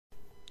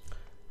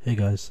Hey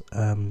guys,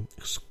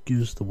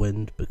 excuse the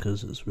wind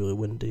because it's really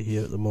windy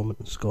here at the moment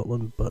in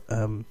Scotland, but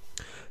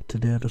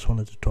today I just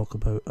wanted to talk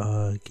about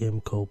a game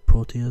called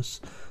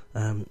Proteus.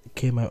 It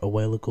came out a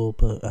while ago,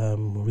 but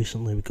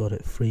recently we got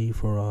it free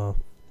for our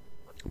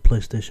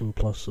PlayStation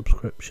Plus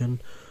subscription,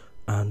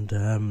 and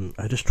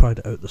I just tried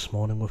it out this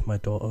morning with my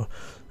daughter,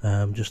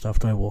 just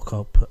after I woke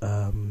up.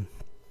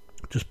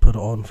 Just put it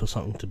on for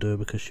something to do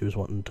because she was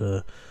wanting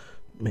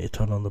me to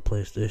turn on the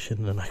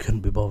PlayStation, and I couldn't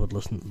be bothered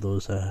listening to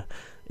those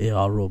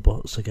AR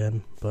robots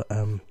again. But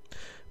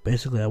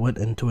basically I went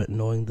into it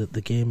knowing that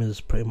the game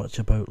is pretty much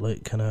about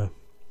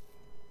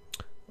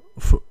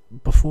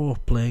before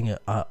playing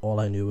it, all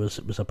I knew was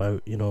it was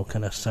about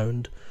kind of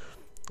sound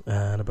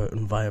and about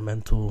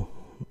environmental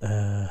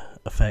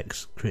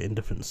effects, creating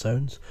different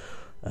sounds,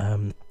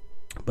 but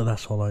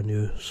that's all I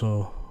knew.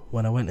 So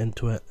when I went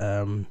into it,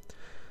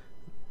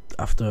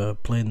 after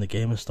playing the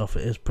game and stuff,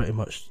 it is pretty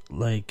much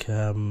like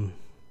I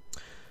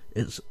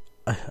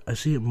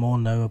see it more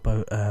now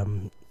about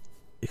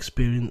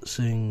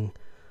experiencing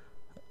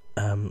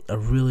a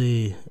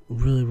really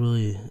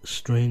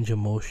strange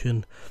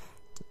emotion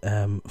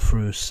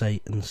through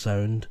sight and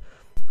sound,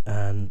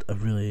 and a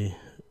really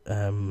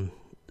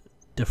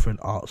different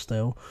art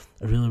style,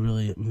 a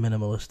really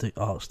minimalistic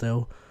art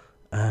style,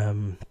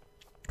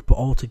 but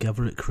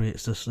altogether it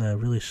creates this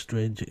really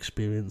strange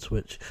experience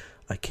which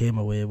I came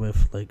away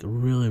with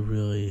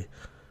really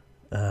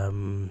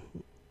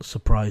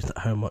surprised at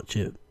how much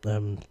it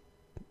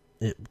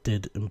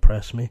did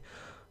impress me.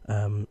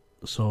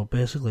 So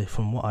basically,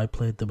 from what I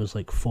played, there was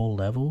 4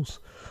 levels.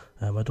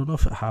 I don't know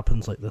if it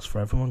happens like this for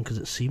everyone because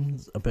it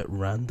seems a bit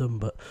random,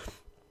 but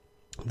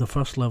the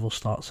first level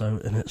starts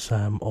out and it's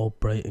all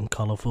bright and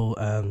colourful,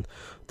 and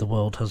the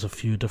world has a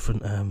few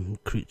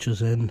different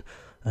creatures in.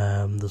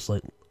 And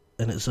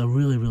it's a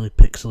really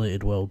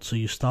pixelated world. So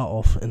you start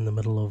off in the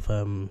middle of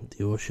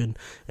the ocean,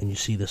 and you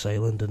see this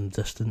island in the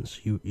distance.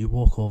 You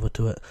walk over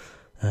to it.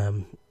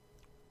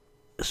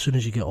 As soon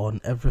as you get on,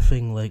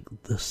 everything, like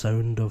the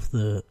sound of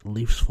the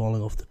leaves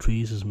falling off the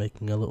trees is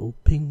making a little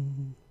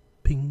ping,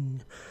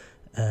 ping.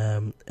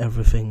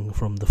 Everything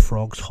from the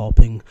frogs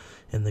hopping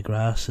in the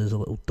grass is a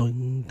little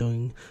doing,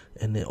 doing,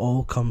 and it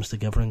all comes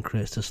together and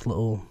creates this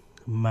little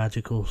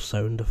magical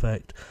sound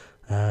effect.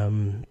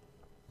 And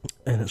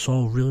it's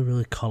all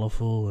really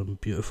colourful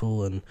and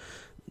beautiful, and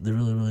the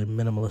really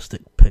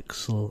minimalistic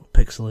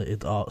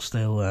pixelated art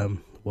style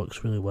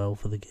works really well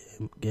for the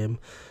game.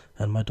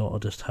 And my daughter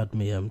just had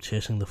me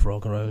chasing the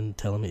frog around,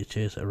 telling me to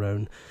chase it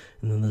around,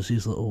 and then there's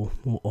these little,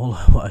 all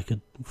what I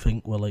could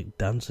think were like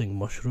dancing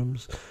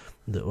mushrooms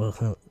that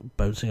were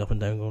bouncing up and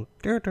down going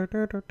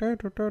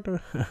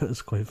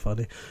it's quite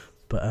funny.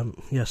 But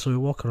yeah, so we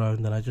walk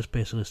around, and I just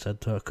basically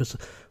said to her, because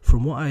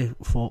from what I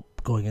thought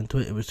going into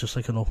it, it was just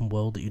like an open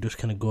world that you just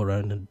kind of go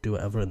around and do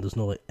whatever, and there's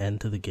no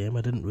end to the game.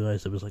 I didn't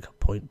realise there was a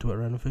point to it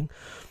or anything.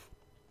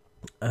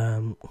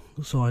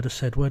 So I just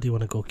said, "Where do you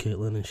want to go,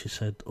 Caitlin?" And she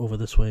said, "Over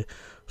this way."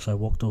 So I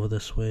walked over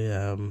this way,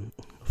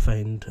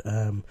 found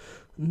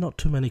not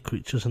too many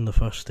creatures in the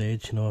first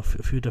stage, a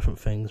few different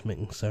things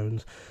making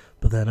sounds,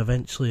 but then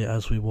eventually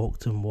as we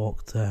walked,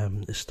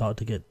 it started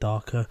to get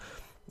darker,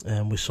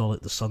 and we saw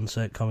the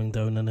sunset coming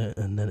down in it,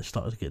 and then it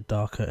started to get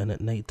darker, and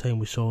at night time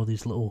we saw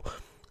these little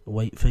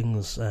white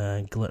things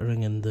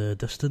glittering in the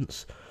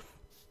distance.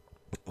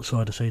 So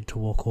I decided to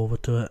walk over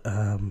to it,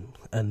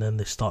 and then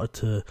they started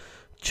to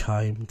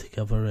chime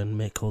together and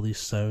make all these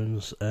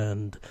sounds,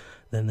 and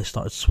then they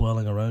started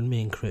swirling around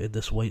me and created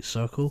this white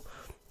circle,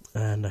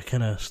 and I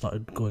kind of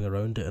started going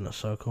around it in a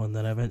circle, and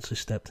then I eventually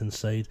stepped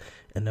inside,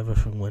 and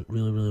everything went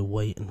really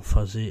white and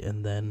fuzzy,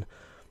 and then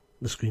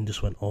the screen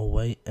just went all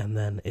white, and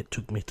then it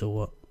took me to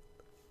what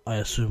I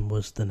assume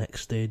was the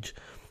next stage.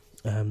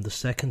 The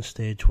second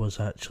stage was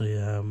actually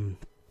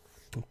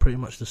pretty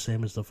much the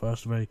same as the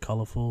first, very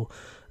colourful,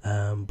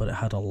 but it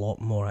had a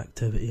lot more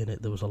activity in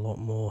it. There was a lot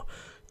more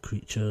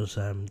creatures,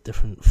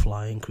 different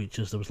flying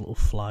creatures. There was little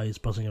flies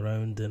buzzing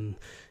around, and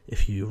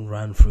if you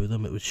ran through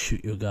them, it would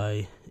shoot your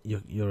guy.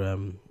 You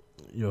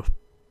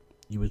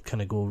would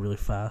kind of go really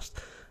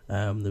fast.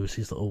 There was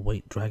these little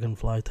white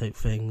dragonfly type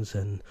things,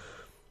 and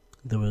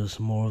there was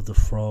more of the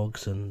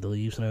frogs and the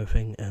leaves and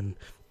everything. And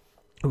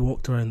we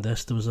walked around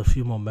this. There was a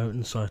few more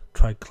mountains, so I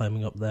tried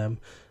climbing up them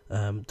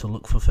to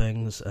look for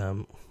things.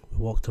 We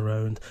walked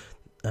around,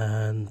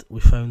 and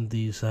we found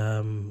these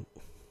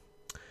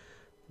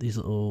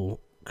little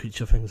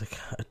creature things. I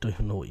don't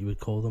even know what you would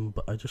call them,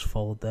 but I just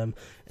followed them,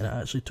 and it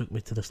actually took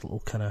me to this little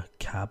kind of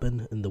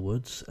cabin in the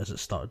woods as it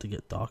started to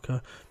get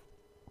darker.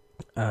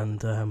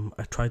 And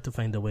I tried to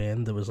find a way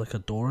in. There was a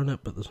door in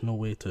it, but there's no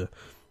way to,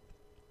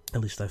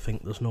 at least I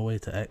think there's no way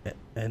to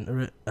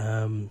enter it.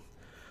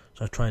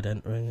 So I tried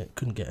entering it,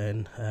 couldn't get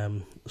in.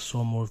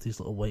 Saw more of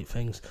these little white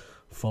things,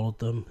 followed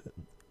them.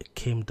 It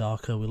came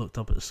darker. We looked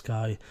up at the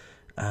sky,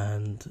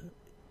 and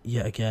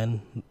yet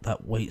again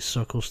that white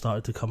circle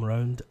started to come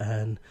around,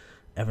 and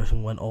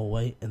everything went all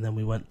white. And then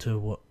we went to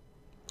what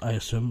I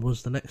assumed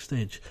was the next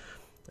stage.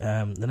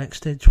 The next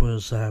stage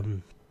was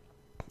a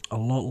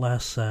lot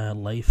less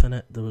life in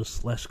it. There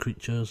was less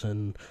creatures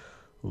and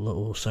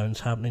little sounds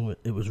happening.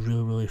 It was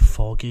really, really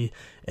foggy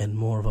and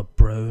more of a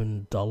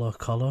brown, duller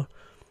colour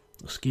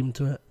scheme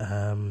to it.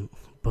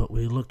 But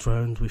we looked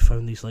around, we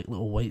found these like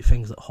little white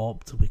things that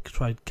hopped. We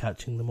tried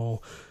catching them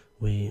all.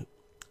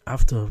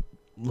 After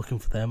looking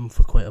for them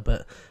for quite a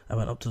bit, I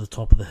went up to the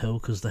top of the hill,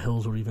 because the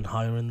hills were even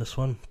higher in this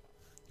one.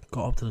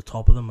 Got up to the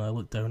top of them, and I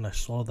looked down and I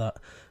saw that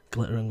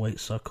glittering white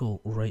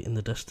circle right in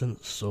the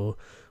distance. So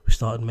we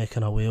started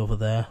making our way over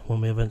there.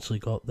 When we eventually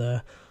got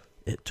there,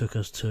 it took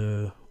us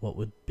to what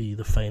would be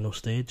the final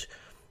stage,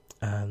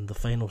 and the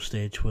final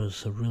stage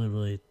was a really,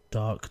 really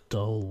dark,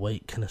 dull,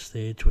 white kind of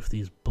stage with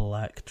these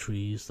black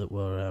trees that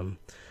were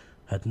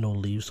had no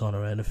leaves on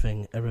or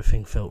anything.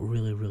 Everything felt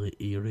really, really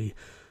eerie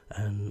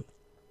and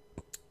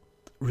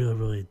really,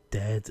 really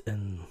dead,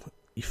 and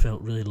you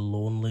felt really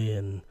lonely,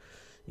 and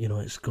you know,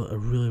 it's got a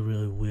really,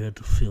 really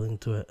weird feeling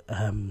to it.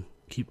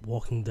 Keep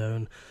walking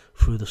down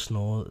through the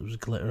snow, it was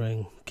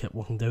glittering, kept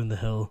walking down the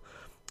hill,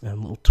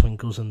 little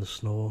twinkles in the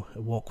snow. I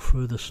walked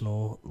through the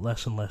snow,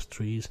 less and less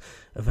trees.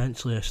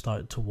 Eventually I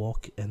started to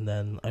walk, and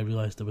then I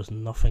realised there was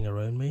nothing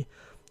around me,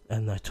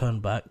 and I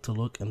turned back to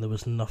look, and there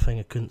was nothing.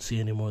 I couldn't see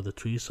any more of the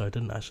trees, so I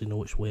didn't actually know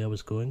which way I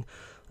was going.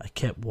 I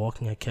kept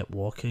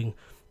walking,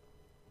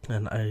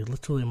 and I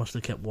literally must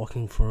have kept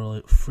walking for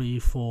like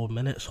 3-4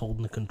 minutes,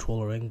 holding the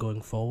controller in,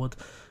 going forward,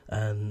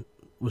 and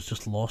was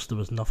just lost. There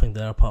was nothing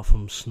there apart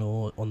from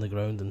snow on the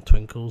ground and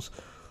twinkles,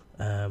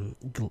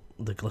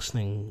 the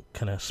glistening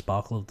kind of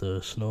sparkle of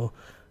the snow.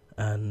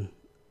 And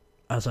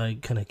as I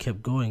kind of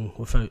kept going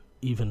without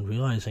even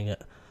realising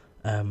it,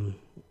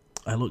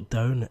 I looked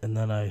down, and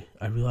then I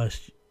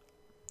realised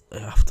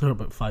after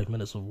about 5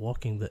 minutes of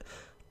walking that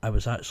I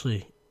was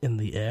actually in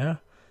the air,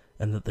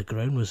 and that the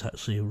ground was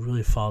actually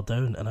really far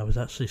down, and I was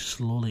actually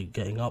slowly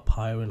getting up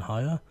higher and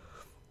higher.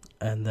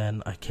 And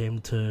then I came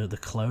to the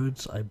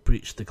clouds. I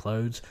breached the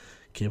clouds,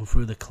 came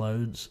through the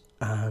clouds,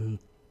 and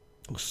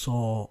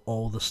saw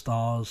all the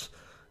stars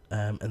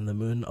and the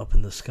moon up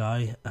in the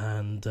sky,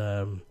 and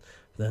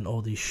then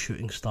all these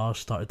shooting stars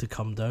started to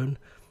come down,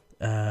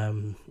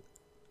 and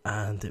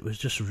it was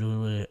just really,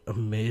 really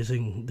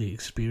amazing, the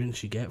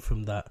experience you get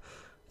from that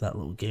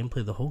little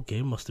gameplay. The whole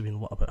game must have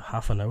been, about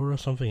half an hour or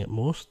something at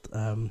most.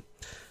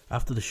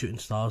 After the shooting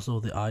stars though,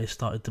 the eyes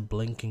started to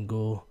blink and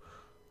go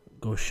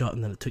shut,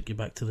 and then it took you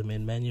back to the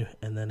main menu,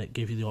 and then it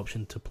gave you the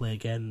option to play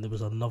again. There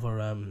was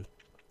another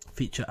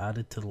feature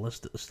added to the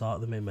list at the start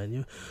of the main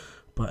menu,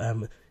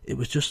 but it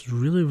was just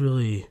really,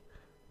 really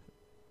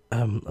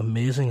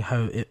amazing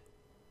how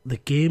the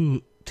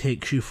game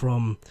takes you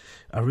from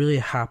a really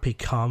happy,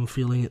 calm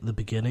feeling at the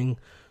beginning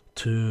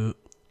to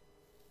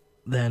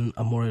then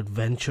a more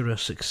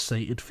adventurous,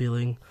 excited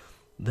feeling.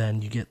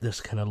 Then you get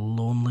this kind of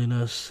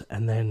loneliness,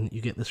 and then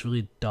you get this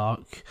really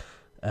dark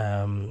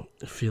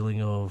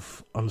feeling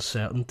of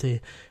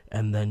uncertainty,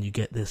 and then you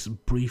get this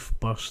brief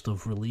burst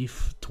of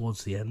relief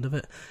towards the end of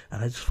it.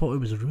 And I just thought it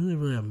was really,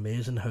 really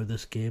amazing how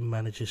this game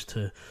manages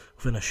to,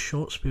 within a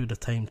short period of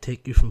time,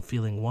 take you from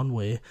feeling one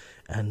way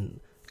and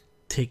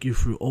take you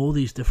through all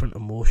these different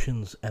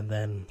emotions, and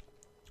then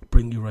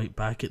bring you right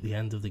back at the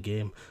end of the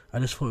game. I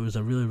just thought it was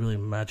a really, really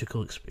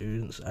magical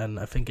experience, and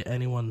I think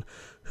anyone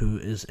who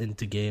is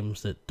into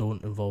games that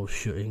don't involve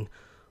shooting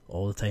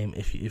all the time,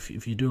 if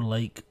you do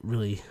like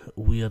really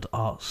weird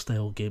art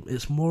style game,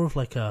 it's more of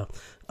like a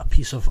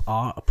piece of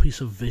art, a piece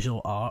of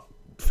visual art.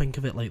 Think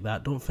of it like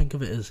that. Don't think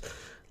of it as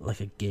like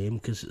a game,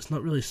 because it's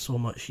not really so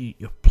much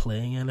you're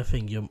playing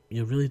anything.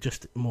 You're really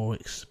just more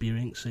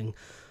experiencing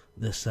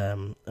this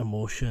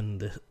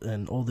emotion,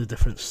 and all the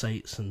different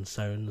sights and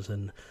sounds,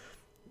 and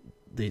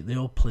they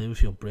all play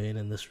with your brain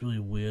in this really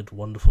weird,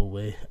 wonderful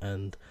way.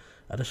 And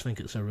I just think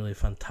it's a really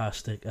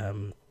fantastic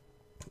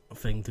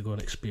thing to go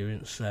and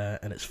experience,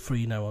 and it's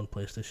free now on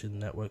PlayStation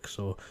Network,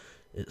 so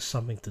it's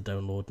something to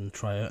download and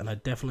try out. And I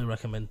definitely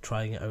recommend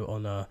trying it out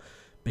on a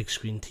big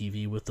screen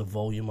TV with the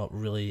volume up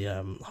really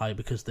high,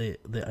 because they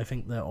I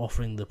think they're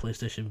offering the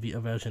PlayStation Vita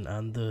version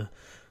and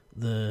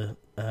the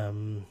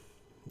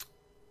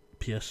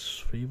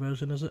PS3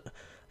 version, is it?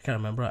 I can't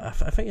remember. I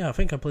think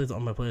I played it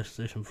on my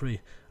PlayStation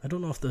 3. I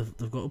don't know if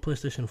they've got a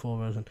PlayStation 4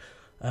 version,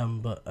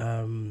 but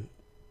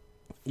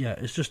yeah,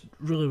 it's just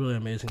really, really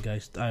amazing,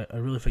 guys. I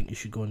really think you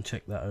should go and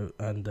check that out.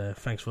 And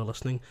thanks for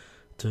listening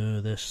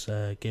to this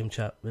game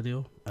chat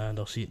video, and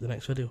I'll see you at the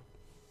next video.